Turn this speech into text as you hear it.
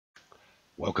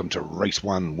Welcome to race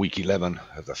 1, week 11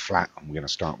 of the flat. We're going to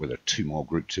start with a 2-mile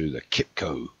Group 2, the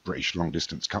Qipco British Long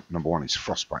Distance Cup. Number 1 is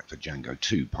Frostbite for Django,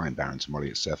 2 Pine Barrens for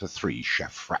Molly Surfer, 3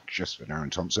 Chef Fractious for Darren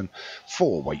Thompson,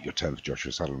 4 Wait Your Turn for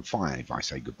Joshua Sutherland, 5 I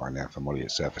Say Goodbye Now for Molly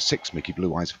Surfer, 6 Mickey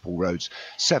Blue Eyes for Paul Rhodes,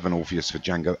 7 Orpheus for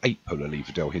Django, 8 Polar Lee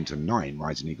for Del Hinton, 9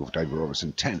 Rising Eagle for David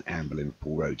Robertson, 10 Amber Lynn for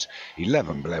Paul Rhodes,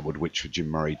 11 Blairwood Witch for Jim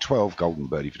Murray, 12 Golden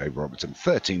Birdie for David Robertson,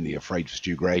 13 The Afraid for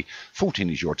Stu Gray, 14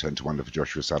 is Your Turn to Wonder for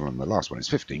Joshua Sutherland, the last one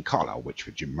is 15 Carlisle Witch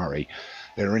for Jim Murray.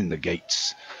 They're in the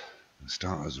gates. The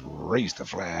starters raise the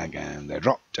flag and they're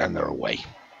dropped and they're away.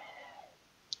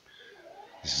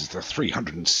 This is the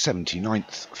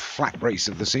 379th flat race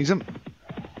of the season.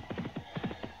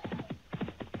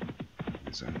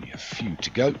 There's only a few to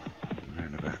go.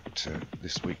 Around about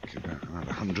this week, about another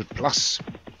 100 plus.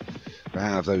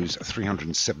 Out of those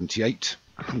 378,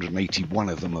 181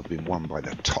 of them have been won by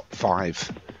the top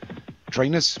 5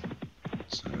 trainers.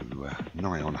 So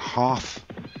nigh on half,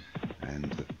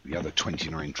 and the other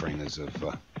 29 trainers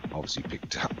have obviously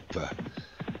picked up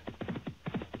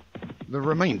the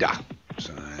remainder.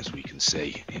 So as we can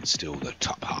see, it's still the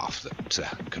top half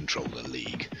that control the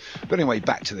league. But anyway,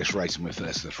 back to this race, and we're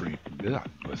through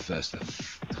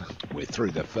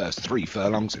the first 3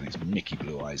 furlongs, and it's Mickey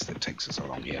Blue Eyes that takes us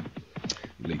along here.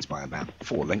 He leads by about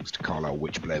 4 lengths to Carlisle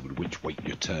Witch, Blairwood Witch, Wait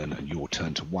Your Turn and Your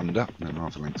Turn to Wonder. And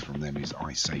half a length from them is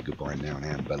I Say Goodbye Now and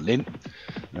Amber Lynn.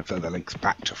 And a further length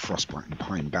back to Frostbite and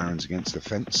Pine Barrens against the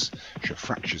fence. Chef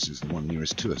Fractious is the one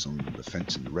nearest to us on the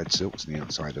fence in the red silks. And the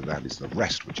outside of that is the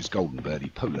rest, which is Golden Birdie,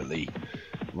 Polar Lee,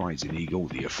 Rising Eagle,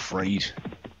 The Afraid,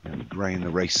 and Grey in the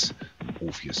race, and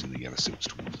Orpheus in the yellow silks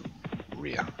towards the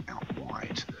rear out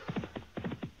wide.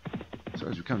 So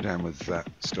as we come down with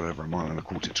still over 1.25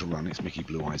 miles to run, it's Mickey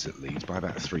Blue Eyes that leads by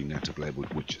about 3 now to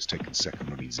Blairwood Witch, has taken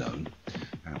second on his own.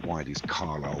 Out wide is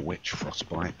Carlisle Witch,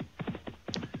 Frostbite.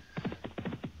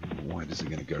 Wide is it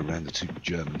going to go around the 2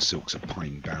 German silks of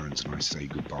Pine Barrens and I Say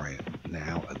Goodbye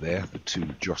Now are there. The 2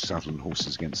 Josh Sutherland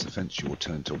horses against the fence, Your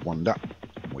Turn to Wonder,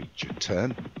 Wait Your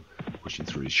Turn. Pushing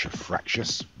through is Chef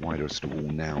Fractious. Widest of all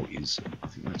now is, I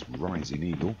think that's Rising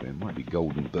Eagle, but it might be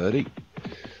Golden Birdie.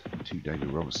 2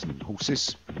 David Robertson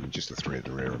horses, and then just the 3 at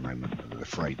the rear at the moment. The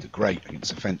Afraid, the Grey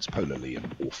against the fence, Polar Lee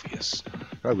and Orpheus.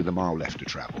 Go with a mile left to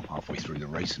travel, halfway through the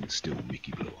race, and it's still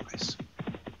Mickey Blue Eyes.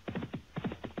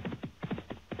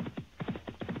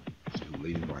 Still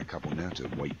leading by a couple now to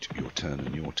Wait Your Turn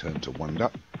and Your Turn to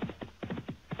Wonder.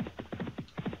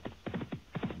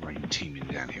 Rain teeming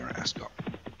down here at Ascot.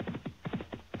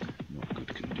 Not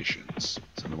good conditions.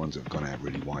 So the ones that have gone out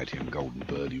really wide here, and Golden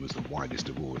Birdie was the widest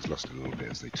of all, has lost a little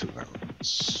bit as they took that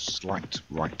slight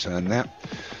right turn there.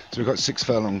 So we've got 6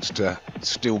 furlongs to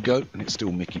still go, and it's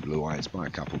still Mickey Blue Eyes by a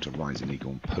couple to Rising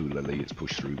Eagle and Polar Lee. It's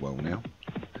pushed through well now.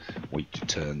 Wait Your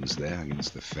Turns there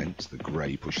against the fence. The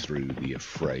Grey push through The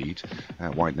Afraid.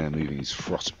 Out wide now moving is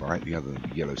Frostbite. The other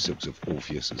yellow silks of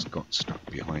Orpheus has got stuck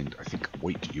behind, I think,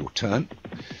 Wait Your Turn.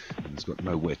 And it's got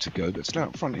nowhere to go. But still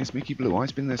out front is Mickey Blue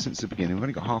Eyes. Been there since the beginning. We've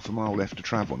only got half a mile left to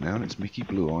travel now, and it's Mickey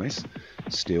Blue Eyes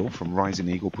still from Rising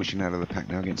Eagle pushing out of the pack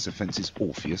now against the fence is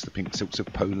Orpheus. The pink silks of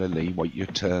Polar Lee. Wait Your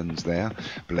Turns there.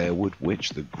 Blairwood Witch.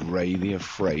 The Grey, The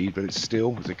Afraid. But it's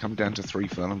still, as they come down to 3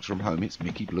 furlongs from home, it's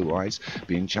Mickey Blue Eyes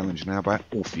being challenged now by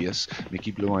Orpheus.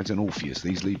 Mickey Blue Eyes and Orpheus.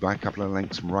 These lead by a couple of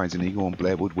lengths from Rising Eagle and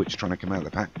Blairwood Witch trying to come out of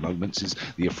the pack. Moments is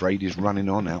The Afraid is running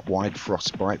on. Out wide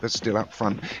Frostbite, but still up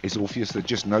front is Orpheus that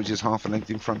just noses half a length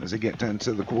in front as they get down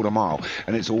to the 1/4 mile.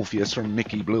 And it's Orpheus from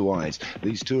Mickey Blue Eyes.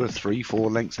 These 2 are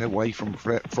 3-4 lengths away from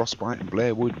Frostbite and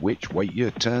Blairwood Witch. Wait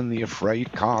Your Turn, The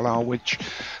Afraid, Carlisle Witch.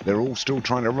 They're all still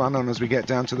trying to run on as we get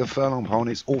down to the furlong pole. And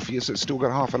it's Orpheus that's still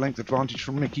got half a length advantage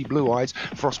from Mickey Blue Eyes.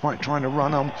 Frostbite trying to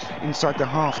run on inside the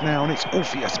half now, and it's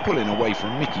Orpheus pulling away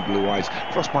from Mickey Blue Eyes.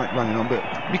 Frostbite running on, but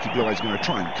Mickey Blue Eyes going to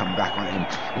try and come back on him.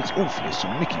 It's Orpheus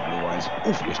from Mickey Blue Eyes.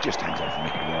 Orpheus just hangs on from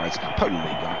Mickey Blue Eyes. Polar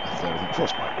Lee got the 3rd. I think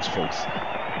Frostbite was 4th.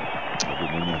 A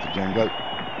good win there for Django.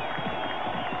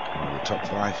 One of the top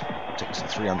 5 takes the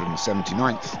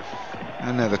 379th.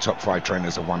 And they're the top 5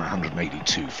 trainers have won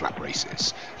 182 flat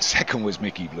races. 2nd was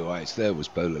Mickey Blue Eyes. 3rd was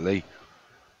Polar Lee.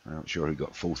 I'm not sure who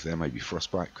got 4th there. Maybe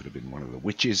Frostbite. Could have been one of the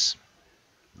witches.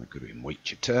 That could have been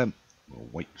Wait Your Turn. We'll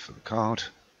wait for the card.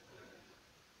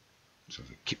 So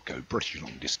the Qipco British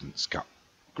Long Distance Cup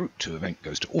Group 2 event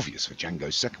goes to Orpheus for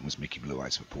Django. 2nd was Mickey Blue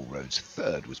Eyes for Paul Rhodes.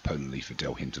 3rd was Polar Lee for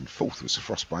Del Hinton. 4th was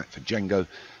Frostbite for Django.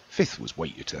 5th was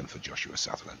Wait Your Turn for Joshua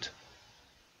Sutherland.